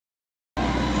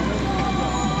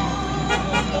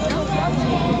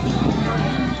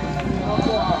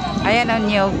Ayan ang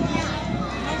nyug.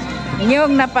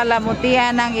 Nyug na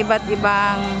palamutihan ng iba't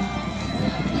ibang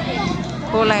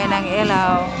kulay ng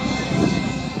ilaw.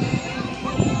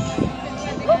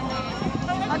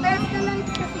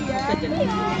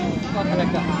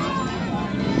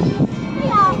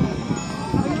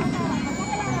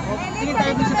 Tingin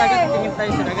tayo sa dagat. Tingin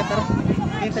tayo sa dagat.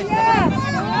 Tingin tayo sa dagat.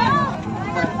 Tingin tayo sa dagat.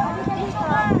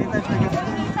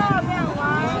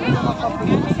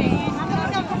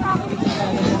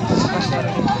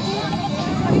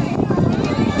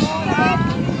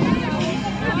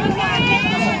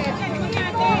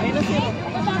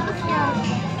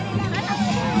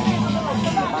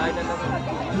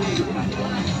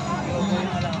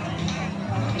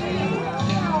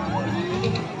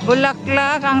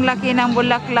 Bulaklak, ang laki ng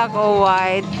bulaklak, oh,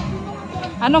 white.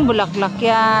 Anong bulaklak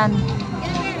yan?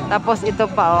 Tapos ito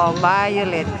pa, oh,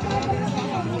 violet.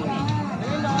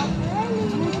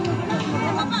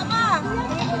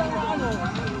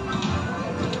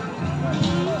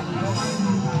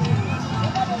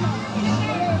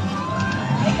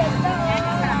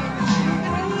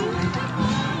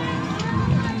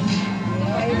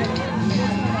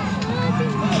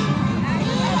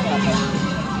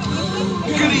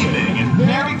 Good evening and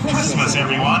Merry Christmas,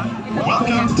 everyone.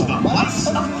 Welcome to the Place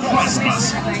of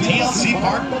Christmas, TLC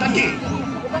Park again.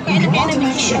 We want to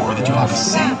make sure that you have a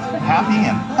safe, happy,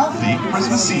 and healthy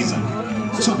Christmas season.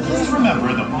 So please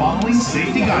remember the following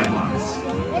safety guidelines.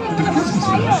 The Christmas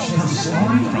village has a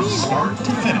story from start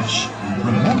to finish.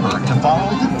 Remember to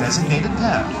follow the designated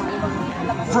path.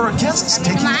 For our guests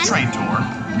taking the train tour,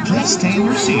 please stay in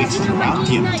your seats throughout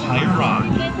the entire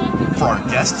ride. For our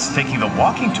guests taking the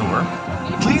walking tour,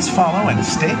 please follow and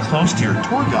stay close to your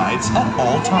tour guides at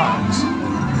all times.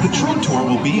 The train tour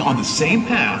will be on the same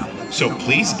path, so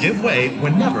please give way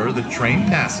whenever the train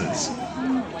passes.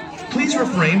 Please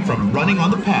refrain from running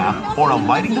on the path or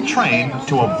alighting the train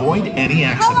to avoid any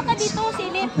accidents.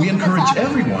 We encourage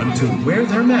everyone to wear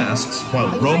their masks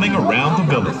while roaming around the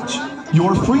village.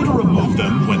 You're free to remove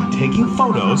them when taking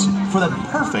photos for that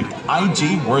perfect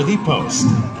IG-worthy post.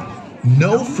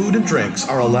 No food and drinks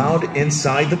are allowed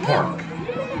inside the park.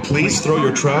 Please throw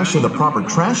your trash in the proper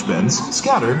trash bins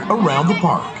scattered around the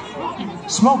park.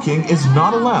 Smoking is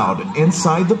not allowed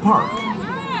inside the park.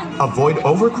 Avoid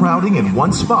overcrowding in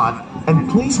one spot, and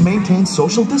please maintain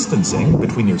social distancing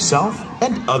between yourself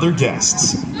and other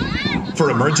guests. For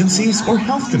emergencies or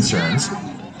health concerns,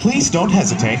 please don't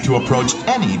hesitate to approach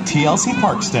any TLC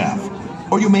Park staff,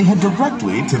 or you may head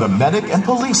directly to the medic and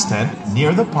police tent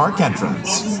near the park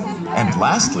entrance. And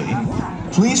lastly,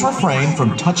 please refrain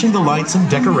from touching the lights and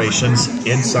decorations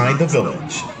inside the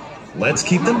village. Let's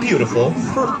keep them beautiful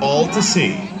for all to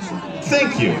see.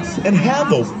 Thank you, and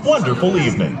have a wonderful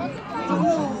evening.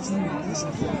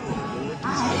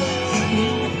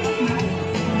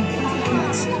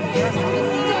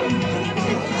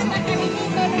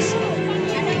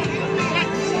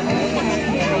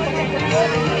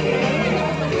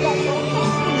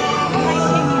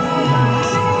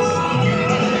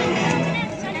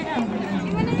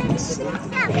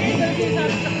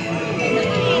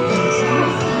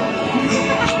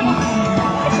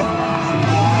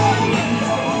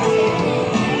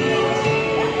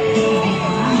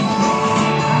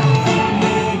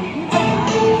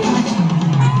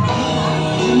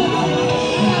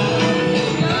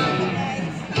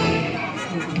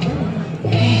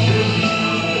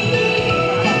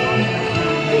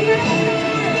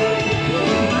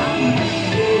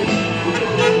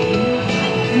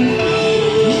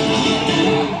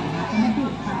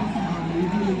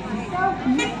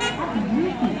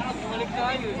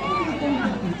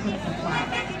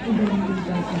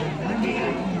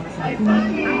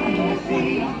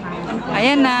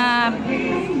 Ayan na,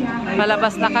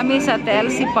 palabas na kami sa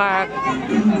TLC Park.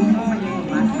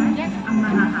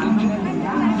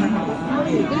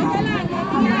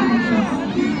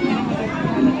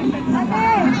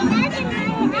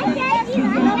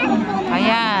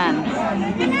 Ayan,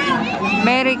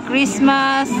 Merry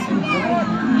Christmas,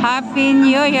 Happy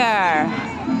New Year.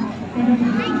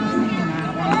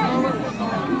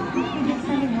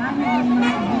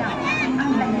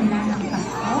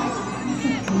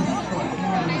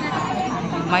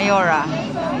 Mayora.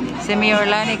 Si Mayor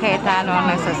Lani Cayetano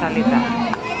ang nagsasalita.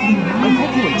 I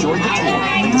hope you enjoyed the tour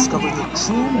and discovered the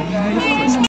true meaning of Christmas.